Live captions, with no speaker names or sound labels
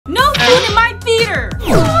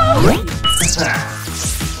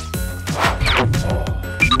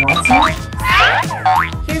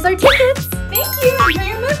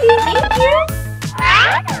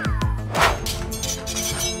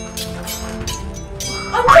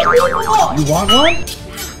Unbelievable! You want one?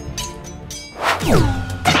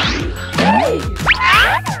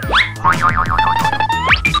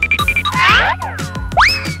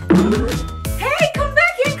 Hey, come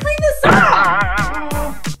back here and clean this up!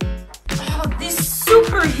 Oh, these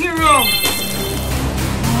superheroes!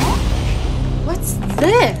 Huh? What's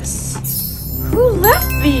this? Who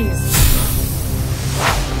left these?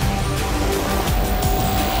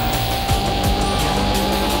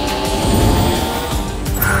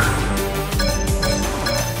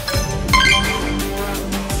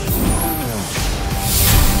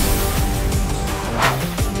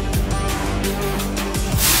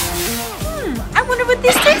 I wonder what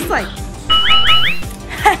this tastes like.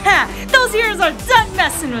 Haha, those heroes are done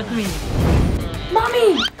messing with me.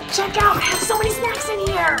 Mommy, check out, I have so many snacks in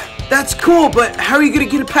here. That's cool, but how are you gonna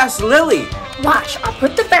get it past Lily? Watch, I'll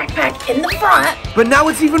put the backpack in the front. But now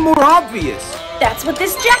it's even more obvious. That's what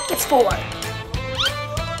this jacket's for.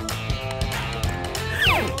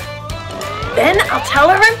 Then I'll tell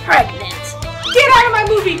her I'm pregnant. Get out of my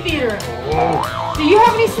movie theater. Oh. Do you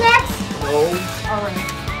have any snacks? No. All right.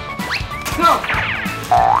 Go.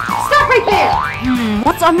 Stop right there.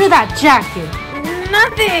 What's under that jacket?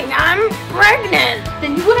 Nothing. I'm pregnant.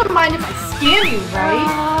 Then you wouldn't mind if I scam you, right?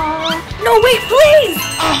 No, wait, please.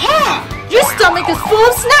 Aha! Your stomach is full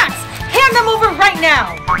of snacks. Hand them over right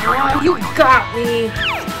now. You got me.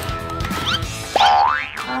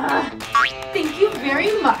 Thank you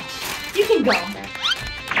very much. You can go.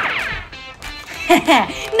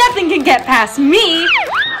 Nothing can get past me.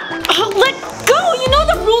 Let go! You know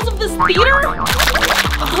the rules of this theater?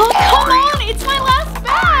 Oh, come on! It's my last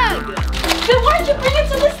bag! Then why'd you bring it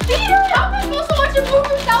to this theater? How am I supposed to watch a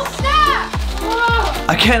movie without snacks?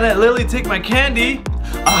 I can't let Lily take my candy.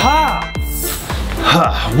 Aha!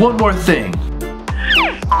 One more thing.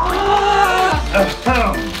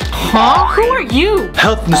 Huh? Who are you?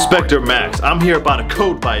 Health Inspector Max, I'm here about a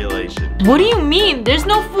code violation. What do you mean? There's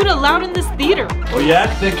no food allowed in this theater. Oh yeah?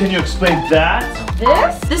 Then can you explain that?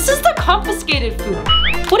 This? This is the confiscated food.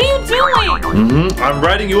 What are you doing? I'm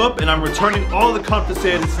writing you up and I'm returning all the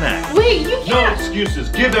confiscated snacks. Wait, you No can't. excuses,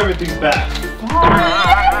 give everything back.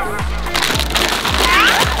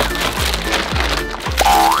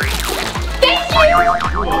 Thank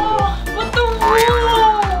you! But the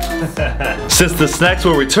rules! Since the snacks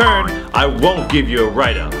were returned, I won't give you a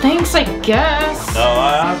write-up. Thanks, I guess. No,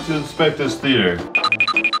 I have to inspect this theater.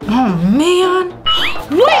 Oh, man.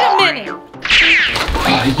 Wait a minute!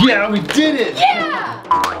 Yeah, we did it!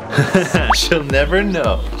 Yeah! She'll never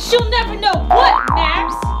know. She'll never know what,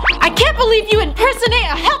 Max? I can't believe you impersonate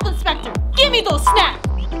a health inspector. Give me those snacks.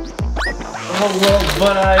 Oh, well,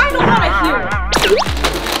 but I don't want to hear it.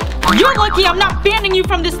 You're lucky I'm not banning you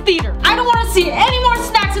from this theater. I don't want to see any more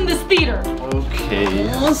snacks in this theater. Okay.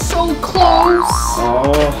 Oh, so close.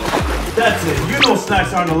 Oh, that's it. You know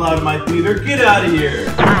snacks aren't allowed in my theater. Get out of here.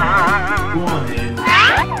 Go on in.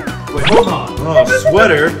 Wait, hold on. Oh,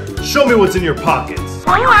 sweater. Show me what's in your pockets.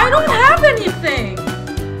 Oh, I don't have anything.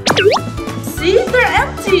 See, they're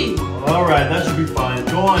empty. All right, that should be fine.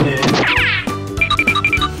 Go on in.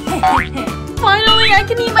 Finally, I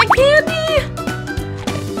can eat my candy.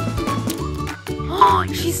 Oh,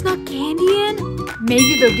 she snuck candy in?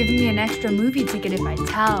 Maybe they'll give me an extra movie ticket if I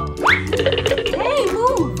tell. Hey,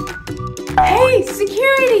 move. Hey,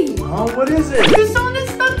 security. Oh, what is it? There's someone that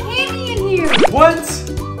snuck candy in here. What?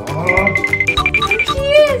 There she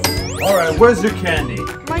is. All right, where's your candy?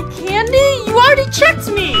 My candy? You already checked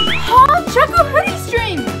me. Huh? Check her hoodie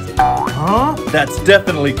strings. Huh? That's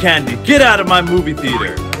definitely candy. Get out of my movie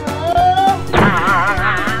theater.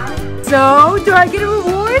 So, do I get a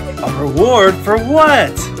reward? A reward for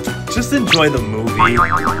what? Just enjoy the movie.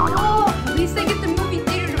 Oh, at least I get the movie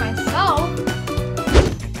theater to myself.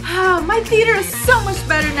 My theater is so much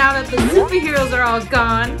better now that the superheroes are all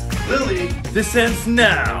gone. Lily, this ends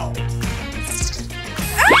now.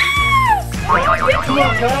 Come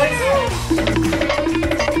on, guys.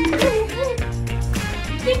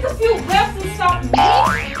 You think a few webs will stop me?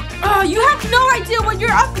 Oh, you have no idea what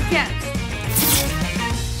you're up against.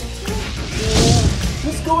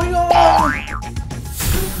 What's going on?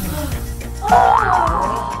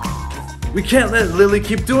 We can't let Lily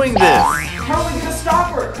keep doing this. How are we gonna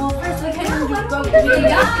stop her? Well, first I can do both. Hey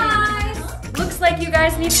guys! Looks like you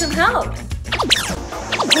guys need some help.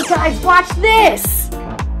 Hey guys, watch this.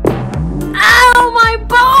 Ow, my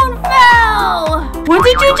bone fell. What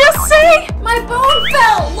did you just say? My bone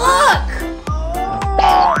fell, look.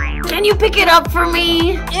 Can you pick it up for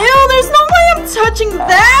me? Ew, there's no way I'm touching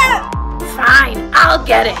that. Fine, I'll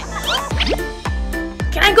get it.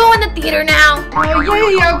 Can I go in the theater now?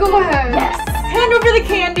 Yeah, go ahead. Yes. Hand over the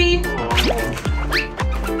candy.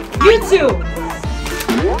 too.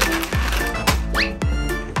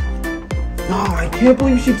 Oh, I can't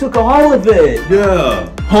believe she took all of it.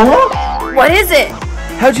 Yeah. Huh? What is it?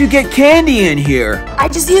 How'd you get candy in here? I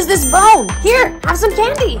just used this bone. Here, have some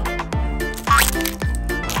candy.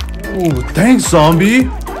 Oh, thanks, zombie.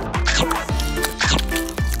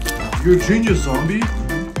 You're a genius, zombie.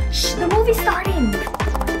 Shh, the movie's starting.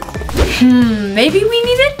 Maybe we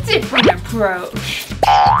need a different approach.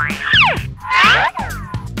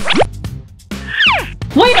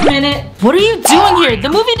 Wait a minute! What are you doing here? The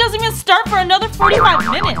movie doesn't even start for another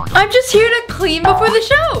 45 minutes. I'm just here to clean before the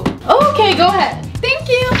show. Okay, go ahead. Thank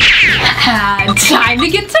you. Time to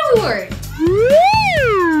get to work.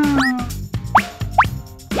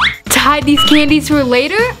 To hide these candies for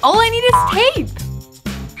later, all I need is tape.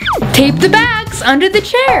 Tape the bags under the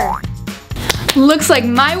chair. Looks like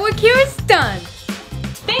my work here is done.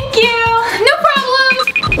 Thank you! No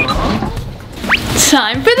problem.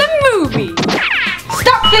 Time for the movie.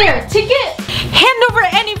 Stop there! Ticket! Hand over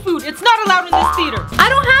any food. It's not allowed in this theater. I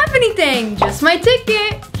don't have anything, just my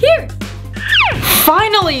ticket. Here.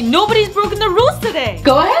 Finally! Nobody's broken the rules today.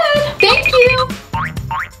 Go ahead. Thank you.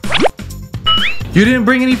 You didn't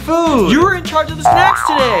bring any food. You were in charge of the snacks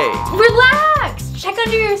today. Relax. Check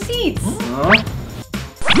under your seats.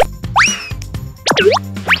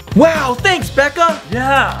 Wow, thanks, Becca.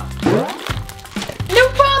 Yeah. No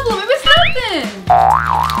problem. It was nothing.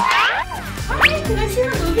 Hi, can I see the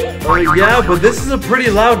movie? Yeah, but this is a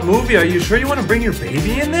pretty loud movie. Are you sure you want to bring your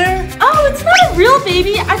baby in there? Oh, it's not a real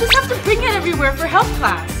baby. I just have to bring it everywhere for health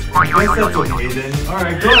class. I guess that's okay then.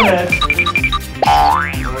 Alright, go ahead.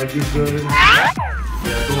 Alright, you're good.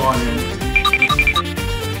 Yeah, go on in.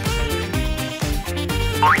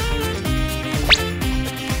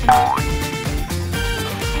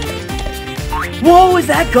 Whoa, is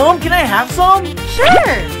that gum? Can I have some? Sure.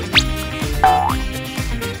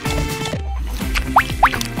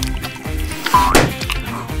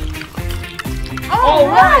 All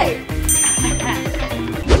right.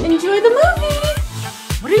 Enjoy the movie.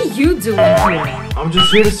 What are you doing here? I'm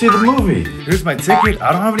just here to see the movie. Here's my ticket.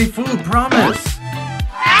 I don't have any food, promise.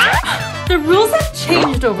 The rules have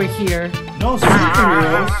changed over here. No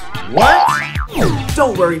superheroes. What?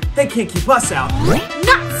 Don't worry, they can't keep us out.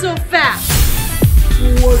 Not so fast.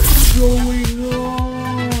 What's going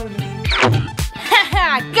on?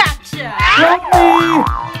 Haha, gotcha. Help me!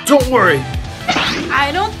 Don't worry.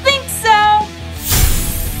 I don't think so.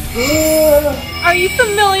 Are you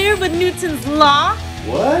familiar with Newton's law?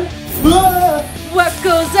 What? What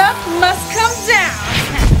goes up must come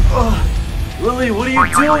down. Lily, what are you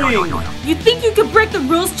doing? You think you could break the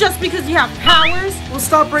rules just because you have powers? Well,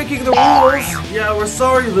 stop breaking the rules. Yeah, we're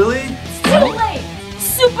sorry, Lily. Too late.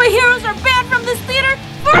 Superheroes are banned from this theater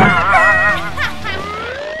forever.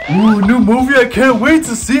 Ooh, new movie. I can't wait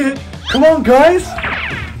to see it. Come on, guys.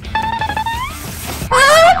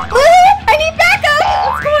 I need backup.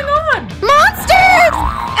 What's going on? Monsters!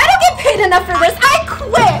 I don't get paid enough for this. I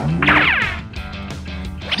quit.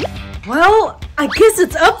 Well, I guess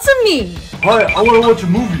it's up to me. Hi, I want to watch a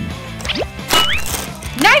movie.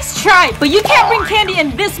 Nice try, but you can't bring candy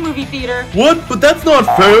in this movie theater. What? But that's not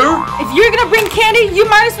fair. If you're gonna bring candy, you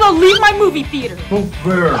might as well leave my movie theater. No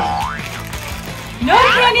fair. No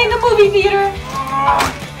candy in the movie theater.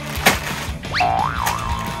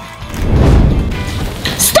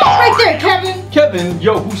 Stop right there, Kevin. Kevin,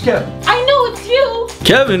 yo, who's Kevin? I know it's you.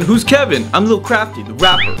 Kevin, who's Kevin? I'm Lil Crafty, the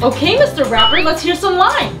rapper. Okay, Mr. Rapper, let's hear some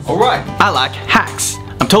lines. Alright, I like hacks.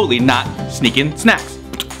 I'm totally not sneaking snacks.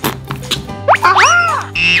 Aha!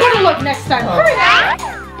 Better luck next time. Hurry up.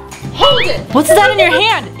 Hold it. What's that in your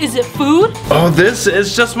hand? Is it food? Oh, this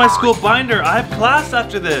is just my school binder. I have class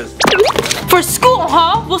after this. For school,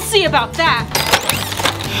 huh? We'll see about that.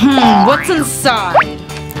 What's inside?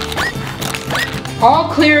 All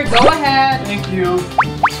clear, go ahead. Thank you.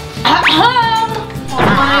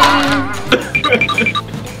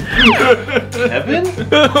 Kevin?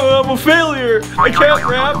 I'm a failure. I can't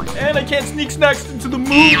rap and I can't sneak snacks into the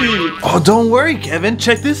movie. Oh, don't worry, Kevin.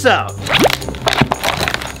 Check this out.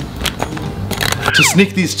 To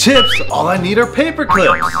sneak these chips, all I need are paper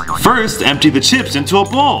clips. First, empty the chips into a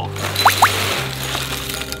bowl.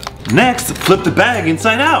 Next, flip the bag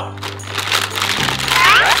inside out.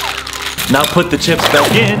 Now put the chips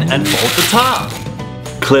back in and fold the top.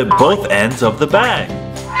 Clip both ends of the bag.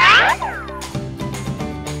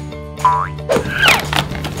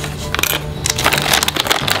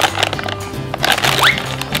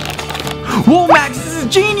 Whoa, Max, this is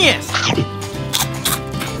genius.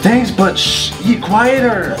 Thanks, but shh, eat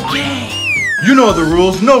quieter. You know the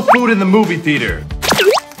rules. No food in the movie theater.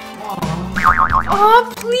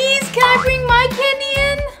 Oh, please, can I bring my candy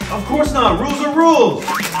in? Of course not. Rules are rules.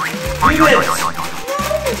 Give it.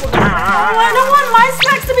 I don't want my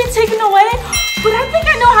snacks to be taken away, but I think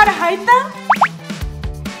I know how to hide them.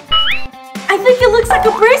 I think it looks like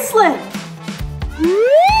a bracelet.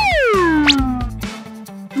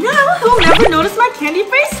 Now he'll never notice my candy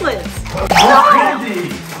bracelets.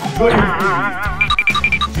 Candy. Good.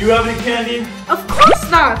 Do you have any candy? Of course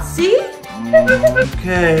not, see?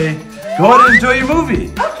 Okay. Go ahead and enjoy your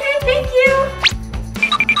movie. Okay, thank you.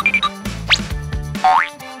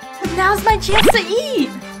 Now's my chance to eat.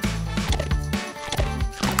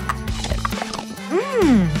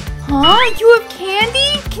 Huh? You have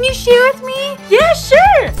candy? Can you share with me? Yeah,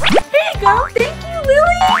 sure. Here you go. Thank you,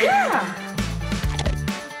 Lily. Yeah.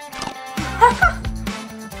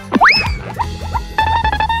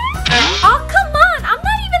 Oh, come on! I'm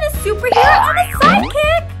not even a superhero. I'm a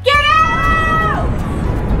sidekick. Get out!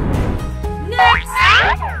 Next.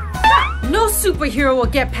 No superhero will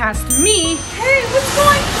get past me. Hey, what's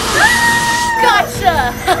going on?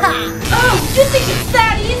 Gotcha! Oh, you think it's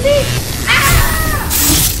that easy?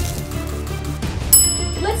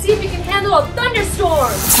 Let's see if you can handle a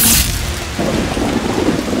thunderstorm.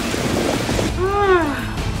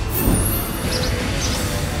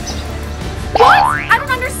 What? I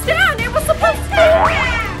don't understand. It was supposed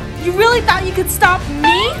to. You really thought you could stop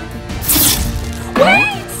me?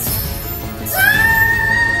 Wait!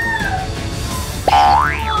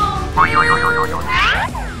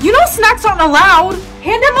 You know snacks aren't allowed.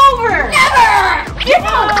 Hand them over.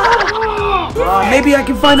 Never! Maybe I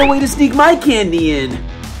can find a way to sneak my candy in.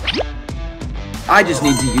 I just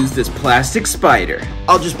need to use this plastic spider.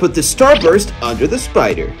 I'll just put the starburst under the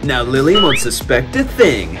spider. Now Lily won't suspect a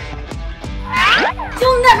thing.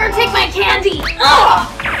 You'll never take my candy! Ugh!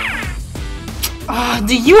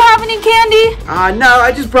 Do you have any candy? No,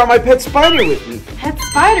 I just brought my pet spider with me. Pet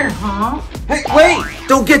spider, huh? Hey, wait!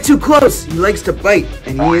 Don't get too close. He likes to bite,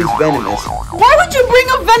 and he is venomous. Why would you bring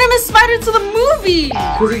a venomous spider to the movie?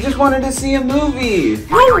 Because he just wanted to see a movie.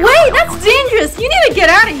 No way, that's dangerous. You need to get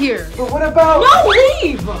out of here. But what about... No,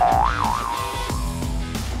 leave!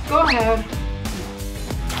 Go ahead.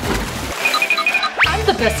 I'm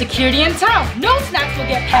the best security in town. No snacks will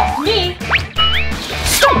get past me.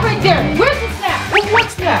 Stop right there. Where's the snack?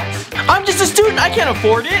 What snacks? I'm just a student. I can't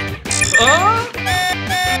afford it. Aha!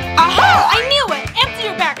 I knew it. Empty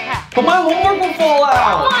your backpack. But my homework will fall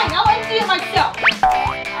out. Fine, I'll empty it myself.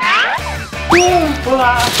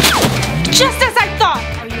 Just as I thought.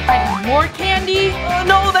 Are you hiding more candy?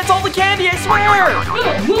 No, that's all the candy, I swear.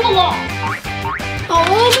 Good, move along. Oh,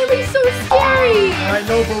 Lily's so scary! I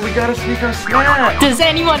know, but we gotta sneak our snack. Does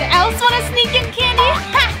anyone else want to sneak in candy?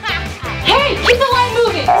 Hey, keep the line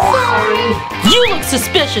moving. Sorry. You look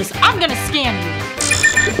suspicious. I'm gonna scan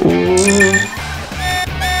you.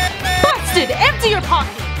 Busted. Empty your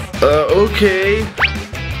pockets. Okay.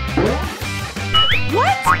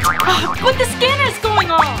 What? But the scanner is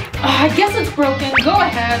going off. I guess it's broken. Go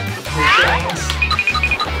ahead.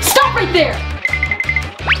 Stop right there.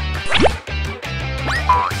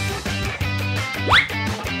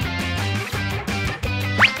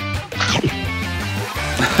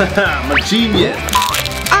 I'm a genius.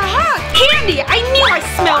 Aha! Candy! I knew I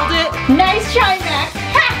smelled it. Nice try, Max.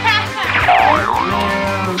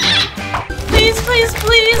 Please, please,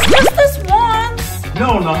 please. Just this once.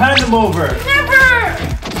 No, hand them over. Never!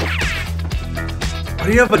 Why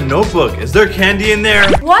do you have a notebook? Is there candy in there?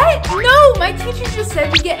 What? No, my teacher just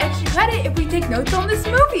said we get extra credit if we take notes on this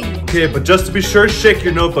movie. Okay, but just to be sure, shake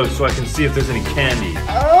your notebook so I can see if there's any candy.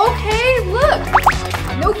 Okay, look.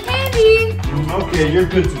 No candy. Okay, you're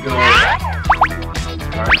good to go.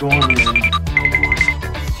 Alright, go on in.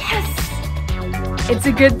 Yes. It's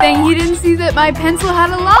a good thing he didn't see that my pencil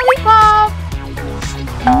had a lollipop.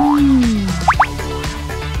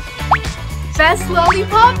 Best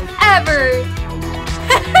lollipop ever.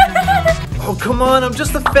 Oh, come on, I'm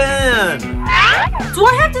just a fan. Do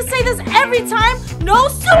I have to say this every time? No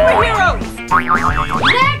superheroes!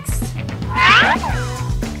 Next!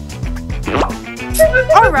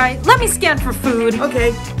 Alright, let me scan for food.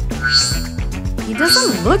 Okay. He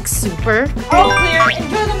doesn't look super. All clear.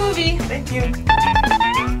 Enjoy the movie. Thank you.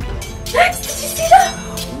 Max, did you see that?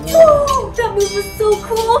 Whoa, that move was so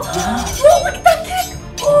cool. Whoa, look at that kick.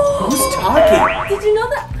 Oh. Who's talking? Did you know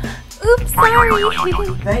that? Oops,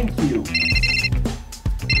 sorry. Thank you.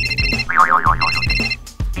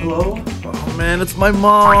 Hello? Oh man, it's my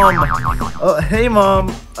mom. Oh, hey mom.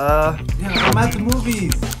 Yeah, I'm at the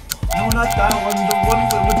movies. No, not that one. The one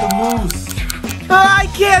with the moose. I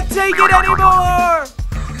can't take it anymore.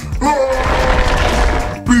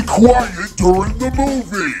 Be quiet during the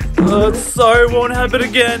movie. Sorry, won't happen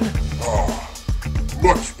again.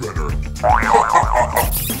 Much better.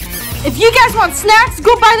 If you guys want snacks,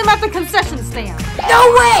 go buy them at the concession stand.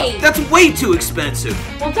 No way! That's way too expensive.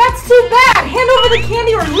 Well, that's too bad. Hand over the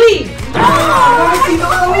candy or leave.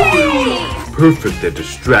 Perfect, they're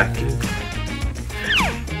distracted.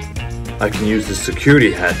 I can use the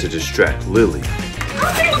security hat to distract Lily.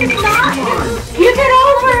 Give it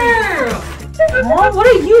over. Mom, what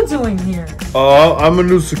are you doing here? I'm a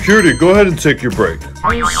new security. Go ahead and take your break.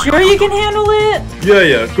 Are you sure you can handle it?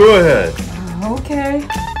 Yeah, go ahead. Okay.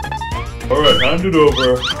 Alright, hand it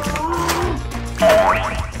over.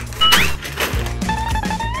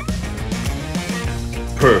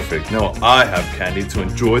 Perfect. Now I have candy to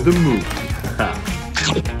enjoy the movie.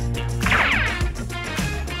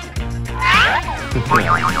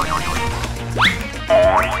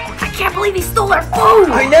 I can't believe he stole our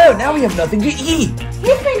food! I know, now we have nothing to eat.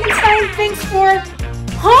 Hey, Frankenstein, thanks for...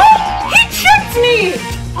 Huh? He tricked me!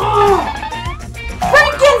 Oh.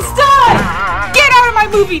 Frankenstein! Get out of my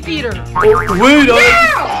movie theater! Wait,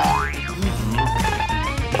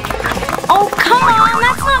 Oh, come on,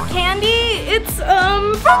 that's not candy. It's,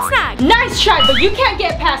 fruit snack. Nice try, but you can't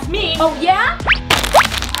get past me. Oh, yeah?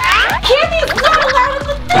 Candy is not allowed in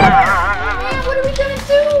the theater! Man, what are we gonna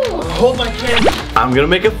do? Hold my candy. I'm gonna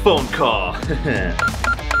make a phone call.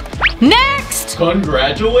 Next!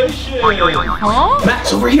 Congratulations. Huh?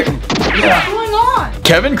 Max, over here. What's going on?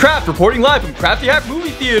 Kevin Kraft reporting live from Crafty Hack Movie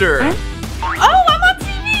Theater. Oh, I'm on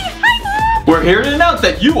TV! Hi, Mom! We're here to announce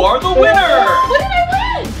that you are the winner! What did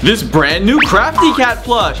I win? This brand new Crafty Cat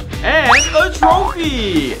plush and a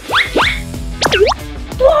trophy!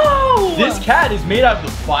 Whoa! This cat is made out of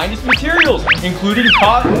the finest materials, including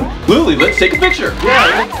cotton. Lily, let's take a picture.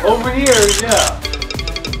 Yeah, over here, yeah.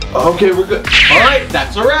 Okay, we're good. Alright,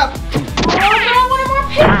 that's a wrap. Oh, I want more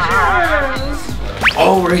pictures!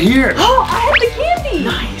 Oh, we're here. Oh, I have the candy!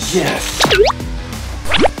 Nice. Yes.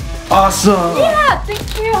 Awesome. Yeah,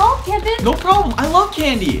 thanks for your help, Kevin. No problem, I love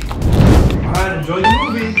candy. Alright, enjoy the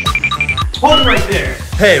movie. Hold it right there.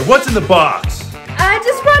 Hey, what's in the box? I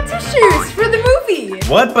just brought tissues for the movie.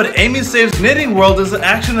 What? But Amy Saves Knitting World is an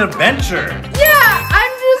action adventure. Yeah,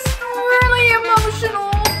 I'm just really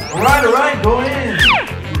emotional. Alright, go in.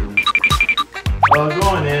 Go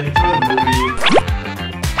on in, enjoy the movie.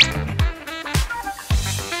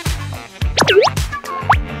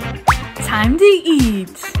 Time to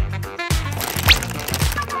eat.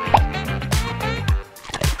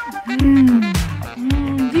 Do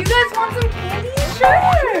you guys want some candy?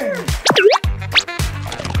 Sure.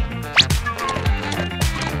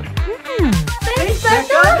 Thanks,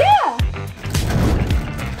 Becca. Yeah.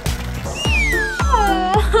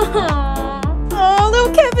 Oh,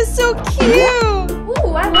 little Kev is so cute.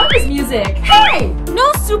 Ooh, I love his music. Hey!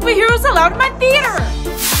 No superheroes allowed in my theater.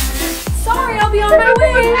 Sorry, I'll be on my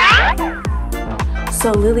way.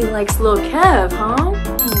 So Lily likes Lil Kev, huh?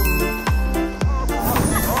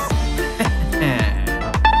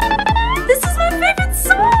 This is my favorite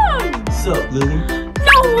song! What's up, Lily?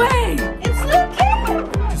 No way! It's Lil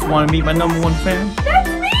Kev! Just want to meet my #1 fan? That's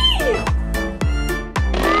me!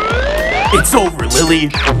 It's over, Lily.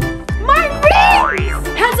 My rings!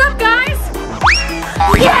 Heads up, guys!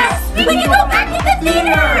 Yes! We can go back in the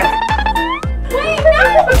theater! Wait, no!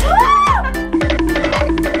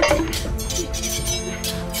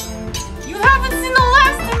 You haven't seen the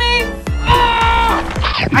last of me.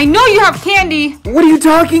 I know you have candy. What are you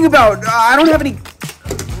talking about? I don't have any...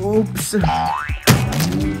 Oops.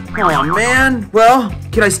 Oh, man. Well,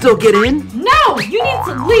 can I still get in? No, you need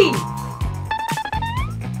to leave.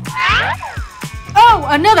 Oh,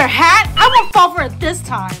 another hat? I won't fall for it this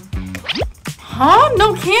time. Huh?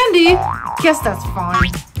 No candy? Guess that's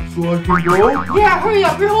fine. So I can go? Yeah, hurry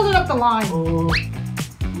up. You're holding up the line.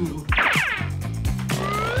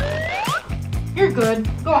 You're good.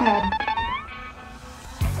 Go ahead.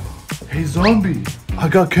 Hey, zombie. I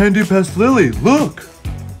got candy past Lily. Look.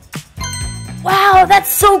 Wow,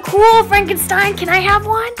 that's so cool, Frankenstein. Can I have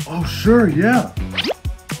one? Oh, sure, yeah.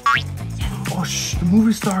 Oh, shh, the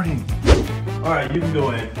movie's starting. Alright, you can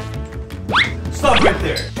go in. Stop right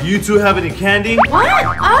there. Do you two have any candy? What?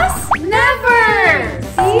 Us? Never!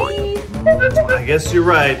 See? I guess you're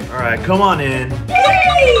right. Alright, come on in.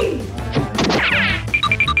 Yay!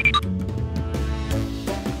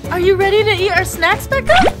 Are you ready to eat our snacks,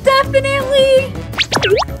 Becca? Definitely!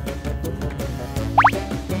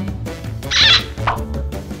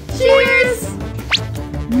 Cheers!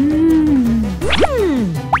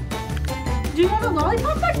 Do you want a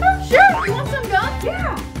lollipop, Becca? Sure, you want some gum?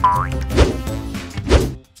 Yeah.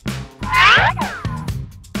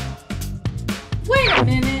 Wait a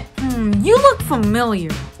minute. You look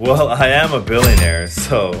familiar. Well, I am a billionaire,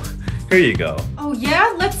 so Here you go. Oh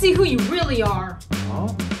yeah? Let's see who you really are. Huh?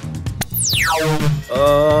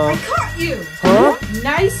 I caught you. Huh?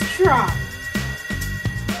 Nice try.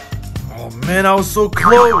 Oh man, I was so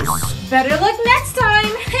close. Better luck next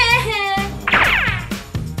time.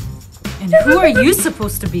 And who are you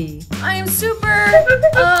supposed to be? I'm super,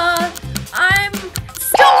 I'm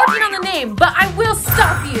still working on the name, but I will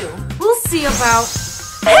stop you. We'll see about...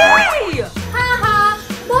 Hey! Haha!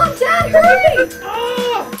 Mom, Dad, hurry!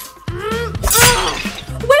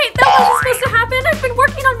 Wait, that wasn't supposed to happen. I've been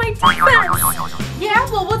working on my defense. Yeah,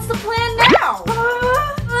 well, what's the plan now?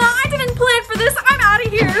 I didn't plan for this. I'm out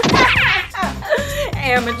of here.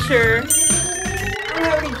 Amateur. I'm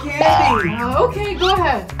having candy. Okay, go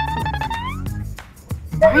ahead.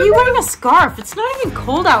 Why are you wearing a scarf? It's not even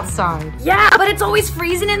cold outside. Yeah, but it's always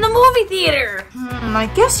freezing in the movie theater. I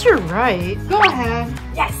guess you're right. Go ahead.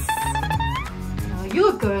 Yes. You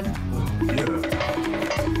look good.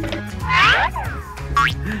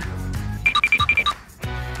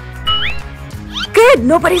 Good,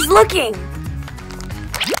 nobody's looking.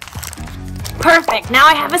 Perfect, now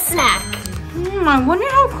I have a snack. I wonder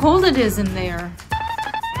how cold it is in there.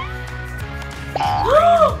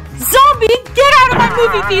 Zombie, get out of my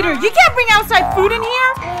movie theater! You can't bring outside food in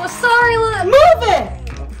here! Oh, sorry, Move it!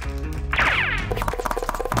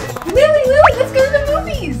 Lily, let's go to the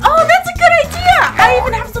movies. Oh, that's a good idea! I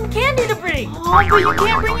even have some candy to bring. Oh, but you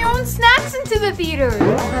can't bring your own snacks into the theater.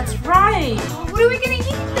 That's right. What are we gonna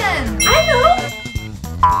eat then? I know!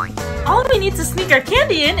 All we need to sneak our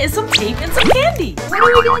candy in is some tape and some candy. What are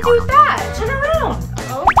we gonna do with that? Turn around.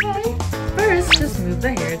 Okay. First, just move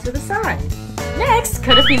the hair to the side. Next,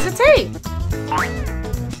 cut a piece of tape.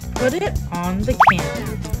 Put it on the candy.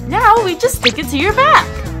 Now we just stick it to your back.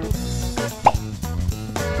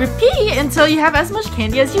 Repeat until you have as much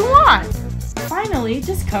candy as you want. Finally,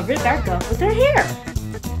 just cover it back up with your hair.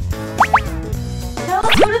 Now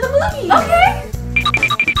let's go to the movies. Okay.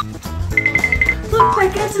 Look, I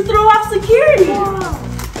got to throw off security.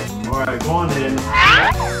 Alright, go on in.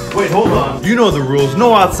 Wait, hold on. You know the rules.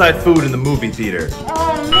 No outside food in the movie theater.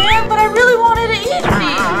 Oh man, but I really wanted to eat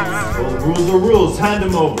these. Well, rules are rules. Hand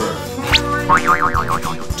them over.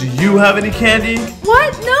 Do you have any candy?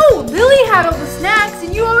 What? No, Lily had all the snacks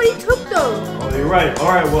and you already took those. Oh, you're right.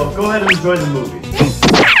 Alright, well, go ahead and enjoy the movie.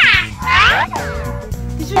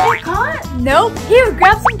 Did you get caught? Nope. Here,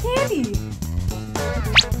 grab some candy.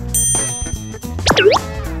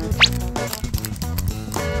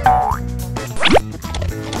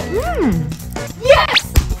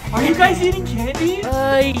 Yes! Are you guys eating candy?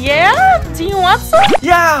 Yeah? Do you want some?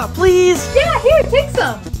 Yeah, please. Yeah, here, take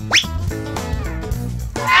some.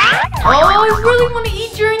 Oh, I really want to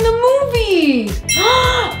eat during the movie.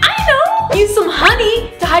 I know. Use some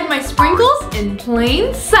honey to hide my sprinkles in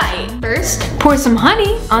plain sight. First, pour some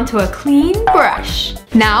honey onto a clean brush.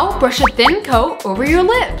 Now, brush a thin coat over your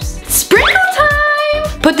lips. Sprinkle time!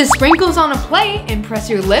 Put the sprinkles on a plate and press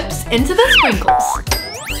your lips into the sprinkles.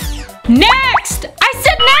 Next! I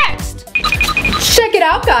said next! Check it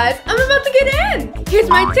out, guys. I'm about to get in. Here's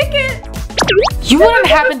my ticket. You wouldn't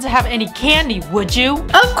happen to have any candy, would you?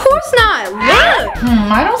 Of course not. Look.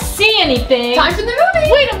 I don't see anything. Time for the movie.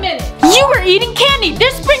 Wait a minute. You were eating candy.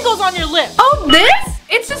 There's sprinkles on your lip. Oh, this?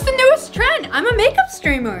 It's just the newest trend. I'm a makeup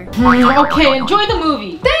streamer. Okay, enjoy the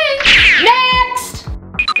movie. Thanks. Next!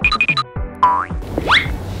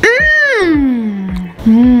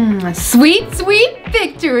 Sweet, sweet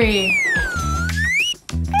victory.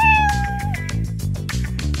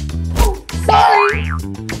 Oh, sorry.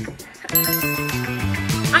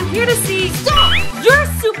 I'm here to see. Stop! You're a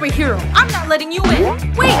superhero. I'm not letting you in.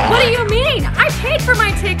 Wait, what do you mean? I paid for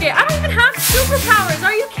my ticket. I don't even have superpowers.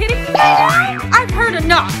 Are you kidding me right now? I've heard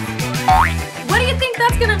enough. What do you think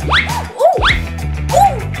that's gonna... Ooh!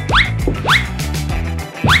 Ooh!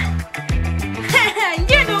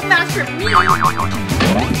 You're no match for me.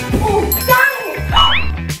 Ooh, got it!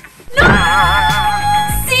 No!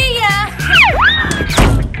 See ya!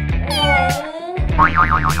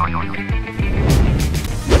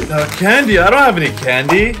 Candy? I don't have any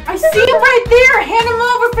candy. I see him right there. Hand him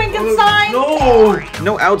over, Frankenstein. No!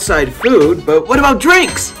 No outside food, but what about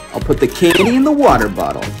drinks? I'll put the candy in the water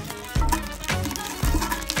bottle.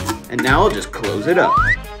 And now I'll just close it up.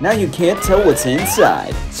 Now you can't tell what's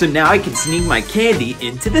inside. So now I can sneak my candy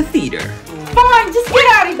into the theater. Fine, just get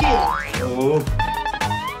out of here. Oh.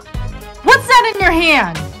 What's that in your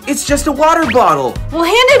hand? It's just a water bottle. Well,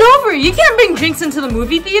 hand it over. You can't bring drinks into the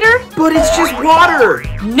movie theater. But it's just water.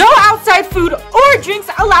 No outside food or drinks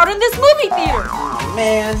allowed in this movie theater. Oh,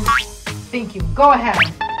 man. Thank you. Go ahead.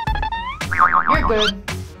 You're good.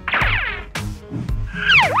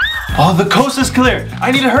 Oh, the coast is clear.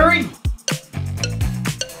 I need to hurry.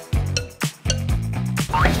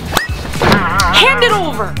 hand it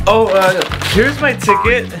over. Oh, here's my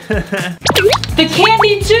ticket. The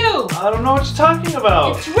candy too. I don't know what you're talking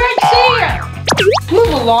about. It's right there.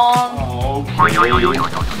 Move along. Okay.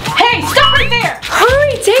 Hey, stop right there.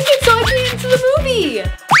 Hurry, take it so I can get into the movie.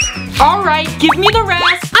 All right, give me the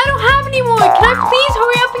rest. I don't have any more. Can I please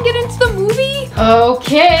hurry up and get into the movie?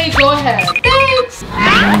 Okay, go ahead. Thanks.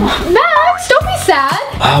 Max, don't be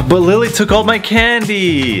sad. But Lily took all my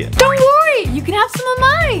candy. Don't worry, you can have some of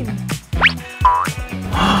mine.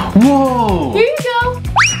 Whoa. Here you go.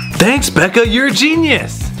 Thanks, Becca. You're a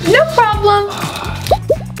genius. No problem.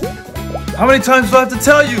 How many times do I have to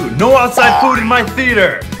tell you? No outside food in my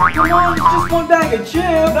theater. Come on, it's just one bag of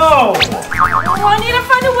chips. No. Oh, I need to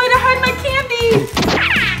find a way to hide my candy.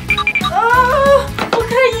 What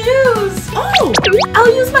can I use? Oh,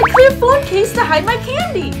 I'll use my clear phone case to hide my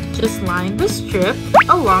candy. Just line the strip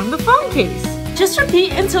along the phone case. Just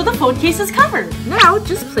repeat until the phone case is covered. Now,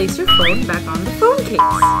 just place your phone back on the phone case.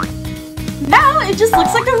 Now, it just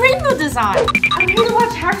looks like a rainbow design. I'm here to watch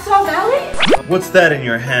Hacksaw Valley. What's that in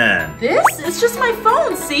your hand? This? It's just my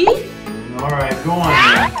phone, see? All right, go on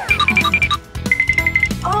then.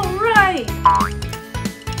 All right.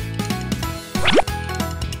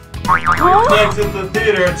 Exit the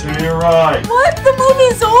theater to your right. What? The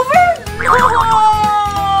movie's over? No!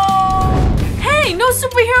 Hey, no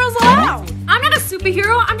superheroes allowed! I'm not a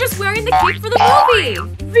superhero. I'm just wearing the cape for the movie.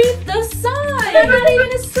 Read the sign! I'm not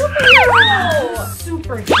even a superhero.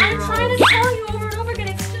 Superhero. I'm trying to tell you over and over again.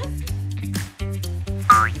 It's just...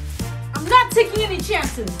 I'm not taking any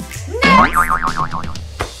chances. Next. I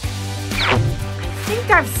think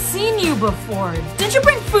I've seen you before. Did you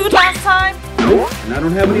bring food last time? And I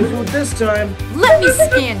don't have any food this time. Let me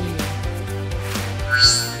scan you.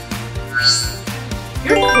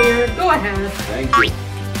 You're clear. Go ahead. Thank you.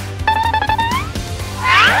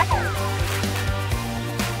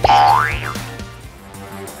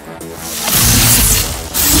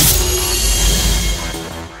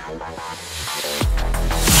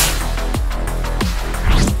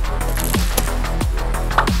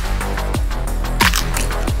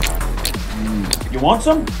 You want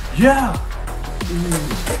some? Yeah.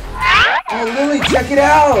 Oh, Lily, check it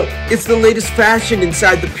out. It's the latest fashion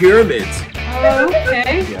inside the pyramids.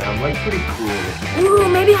 Okay. Yeah, I'm like pretty cool. Ooh,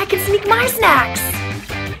 maybe I can sneak my snacks.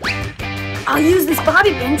 I'll use this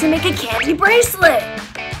bobby pin to make a candy bracelet.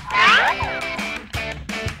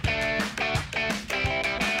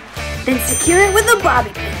 Then secure it with a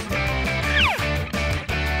bobby pin.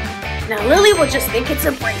 Now Lily will just think it's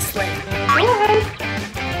a bracelet. Go ahead.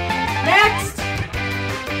 Next.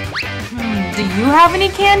 Do you have any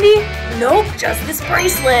candy? Nope, just this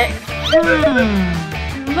bracelet.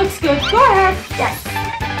 Looks good. Go ahead. Yes.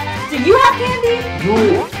 Do you have candy?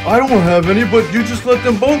 No, I don't have any, but you just let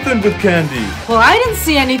them both in with candy. Well, I didn't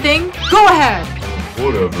see anything. Go ahead.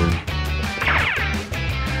 Whatever.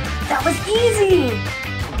 That was easy.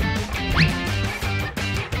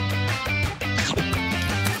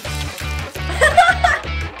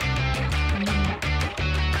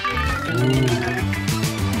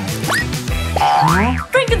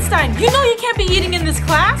 Frankenstein, you know you can't be eating in this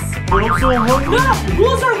class. But I'm so hungry. No,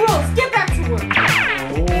 rules are rules. Get back to work.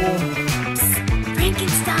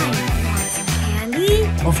 Frankenstein, want some candy?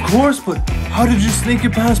 Of course, but how did you sneak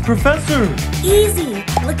it past Professor? Easy.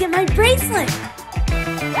 Look at my bracelet.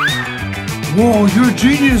 Whoa, you're a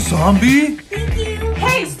genius, zombie. Thank you.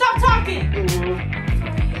 Hey, stop talking.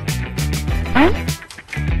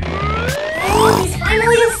 Oh, he's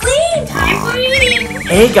finally asleep. Time for eating.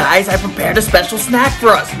 Hey guys, I prepared a special snack for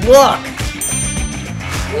us. Look.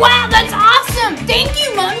 Wow, that's awesome. Thank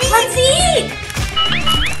you, Mommy. Let's eat.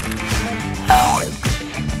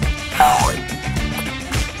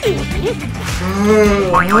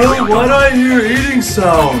 Why do I hear eating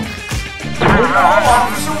sound?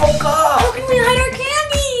 How can we hide our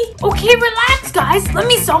candy? Okay, relax, guys. Let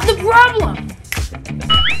me solve the problem.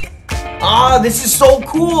 Ah, this is so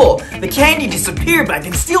cool. The candy disappeared, but I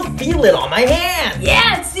can still feel it on my hand.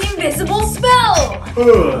 Yeah, it's the invisible spell.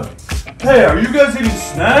 Hey, are you guys eating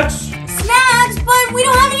snacks? Snacks, but we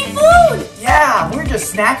don't have any food. Yeah, we're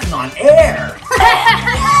just snacking on air.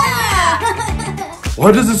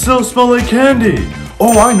 Why does it still smell like candy?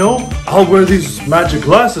 Oh, I know. I'll wear these magic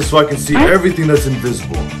glasses so I can see everything that's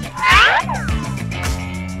invisible.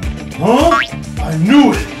 Huh? I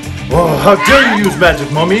knew it. Oh, how dare you use magic,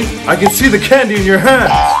 Mummy? I can see the candy in your hands.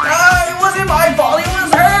 It wasn't my fault, it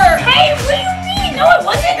was her. Hey, what do you mean? No, it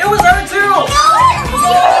wasn't. It was her too.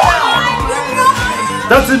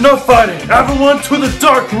 That's enough fighting. Everyone to the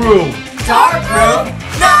dark room. Dark room?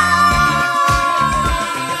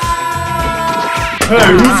 Hey,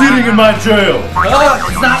 who's eating in my jail?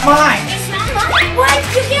 It's not mine. It's not mine. What?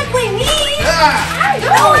 You can't blame me! I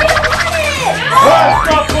don't want it! Hey,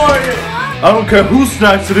 stop quiet! I don't care whose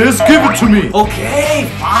snacks it is, give it to me! Okay,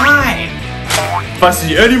 fine. If I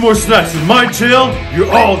see any more snacks in my jail,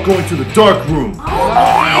 you're all going to the dark room.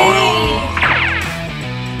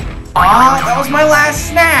 That was my last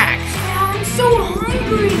snack. I'm so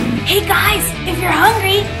hungry. Hey guys, if you're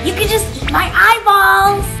hungry, you can just eat my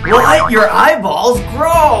eyeballs. What? Your eyeballs?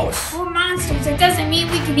 Gross. We're monsters. It doesn't mean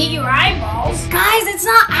we can eat your eyeballs. Guys, it's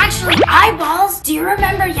not actually eyeballs. Do you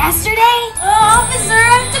remember yesterday? Officer,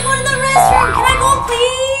 I have to go to the restroom. Can I go,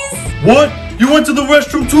 please? What? You went to the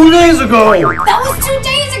restroom 2 days ago! That was 2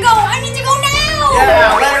 days ago. I need to go now.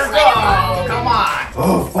 Yeah, let her go. Come on.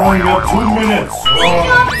 Oh, fine, you have 2 minutes. Thank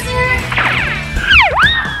you, officer.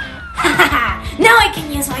 Now I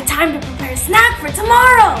can use my time to prepare a snack for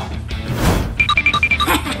tomorrow.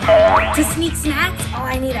 To sneak snacks, all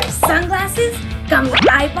I need are sunglasses, gummy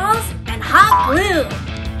eyeballs, and hot glue.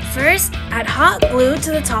 First, add hot glue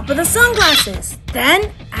to the top of the sunglasses.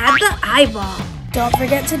 Then, add the eyeball. Don't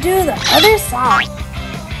forget to do the other side.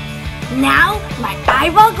 Now, my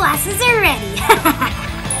eyeball glasses are ready.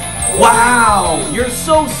 Wow, you're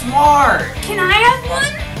so smart. Can I have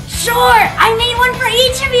one? Sure, I made one for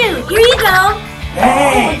each of you. Here you go.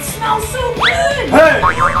 Hey. It smells so good. Hey!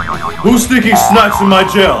 Who's sneaking snacks in my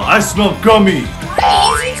jail? I smell gummy.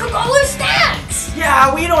 Easy took all the snacks.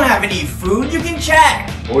 Yeah, we don't have any food. You can check.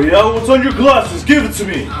 Oh yeah? What's on your glasses? Give it to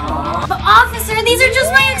me. But officer, these are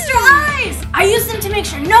just my extra eyes. I use them to make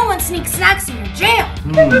sure no one sneaks snacks in your jail.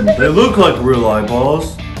 They look like real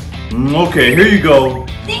eyeballs. Okay, here you go.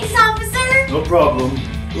 Thanks, officer. No problem.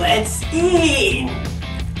 Let's eat.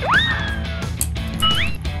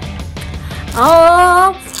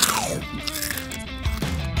 Oh.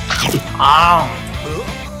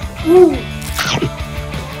 Ooh.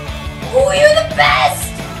 Ooh, you're the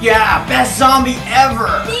best. Yeah, best zombie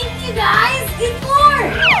ever. Thank you, guys.